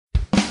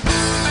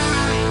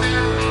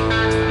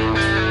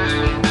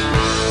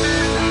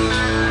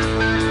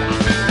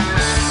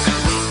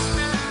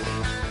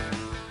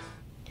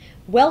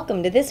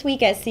Welcome to This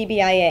Week at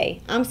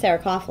CBIA. I'm Sarah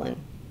Coughlin.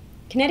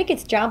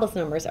 Connecticut's jobless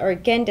numbers are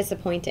again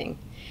disappointing.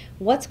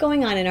 What's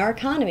going on in our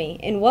economy,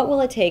 and what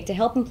will it take to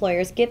help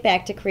employers get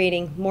back to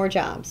creating more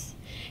jobs?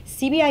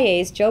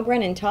 CBIA's Joe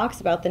Brennan talks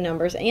about the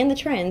numbers and the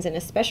trends in a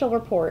special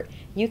report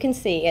you can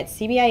see at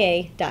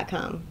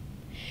CBIA.com.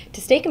 To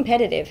stay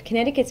competitive,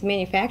 Connecticut's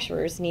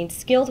manufacturers need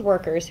skilled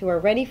workers who are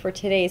ready for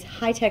today's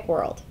high-tech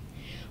world.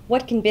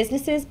 What can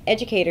businesses,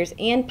 educators,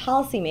 and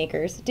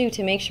policymakers do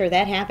to make sure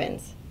that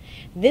happens?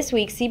 This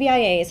week,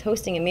 CBIA is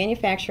hosting a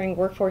manufacturing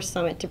workforce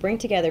summit to bring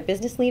together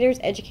business leaders,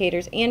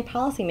 educators, and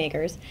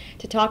policymakers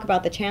to talk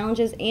about the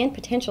challenges and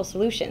potential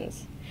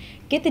solutions.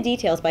 Get the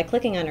details by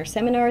clicking on our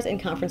Seminars and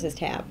Conferences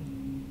tab.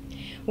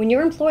 When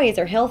your employees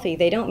are healthy,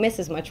 they don't miss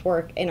as much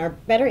work and are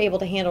better able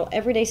to handle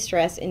everyday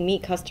stress and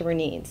meet customer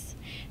needs.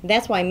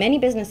 That's why many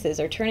businesses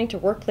are turning to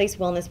workplace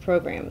wellness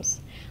programs.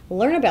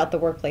 Learn about the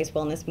workplace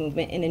wellness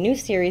movement in a new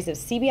series of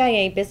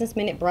CBIA Business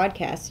Minute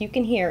broadcasts you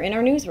can hear in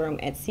our newsroom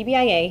at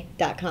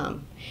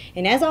CBIA.com.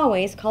 And as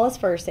always, call us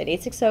first at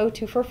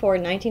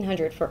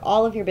 860-244-1900 for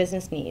all of your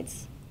business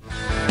needs.